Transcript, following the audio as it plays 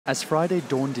As Friday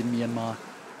dawned in Myanmar,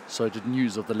 so did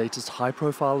news of the latest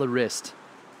high-profile arrest.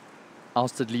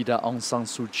 Ousted leader Aung San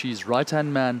Suu Kyi's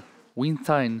right-hand man, Win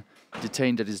Thain,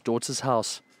 detained at his daughter's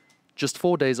house, just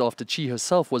 4 days after Kyi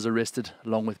herself was arrested,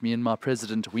 along with Myanmar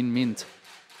President Win Myint.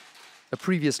 A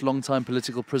previous long-time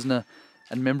political prisoner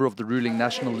and member of the ruling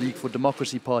National League for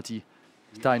Democracy party,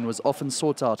 Thain was often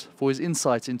sought out for his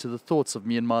insight into the thoughts of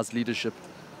Myanmar's leadership,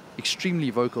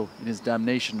 extremely vocal in his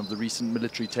damnation of the recent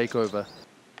military takeover.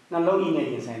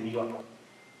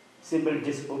 Simple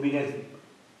disobedience.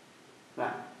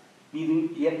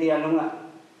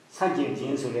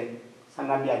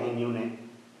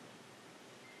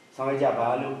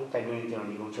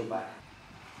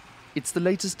 It's the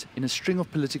latest in a string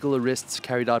of political arrests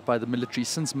carried out by the military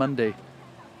since Monday,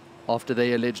 after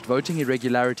they alleged voting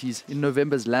irregularities in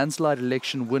November's landslide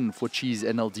election win for Kyi's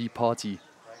NLD party.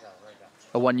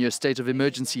 A one-year state of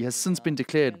emergency has since been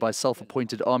declared by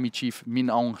self-appointed army chief Min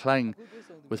Aung Hlaing,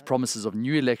 with promises of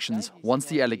new elections once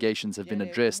the allegations have been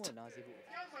addressed.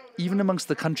 Even amongst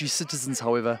the country's citizens,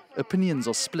 however, opinions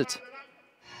are split.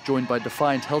 Joined by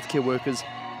defiant healthcare workers,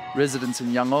 residents in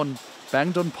Yangon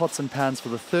banged on pots and pans for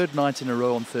the third night in a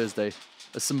row on Thursday,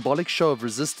 a symbolic show of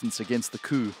resistance against the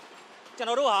coup.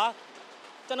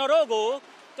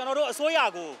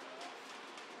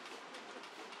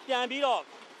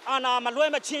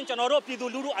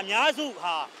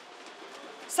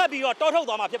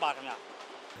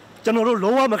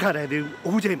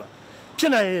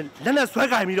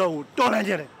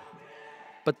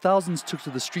 But thousands took to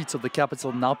the streets of the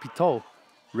capital Naypyidaw,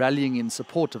 rallying in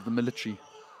support of the military.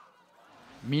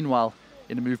 Meanwhile,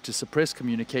 in a move to suppress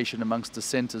communication amongst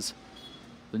dissenters,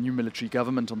 the new military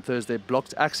government on Thursday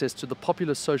blocked access to the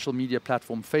popular social media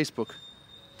platform Facebook.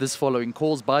 This following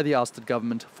calls by the ousted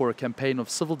government for a campaign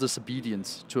of civil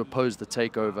disobedience to oppose the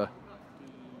takeover.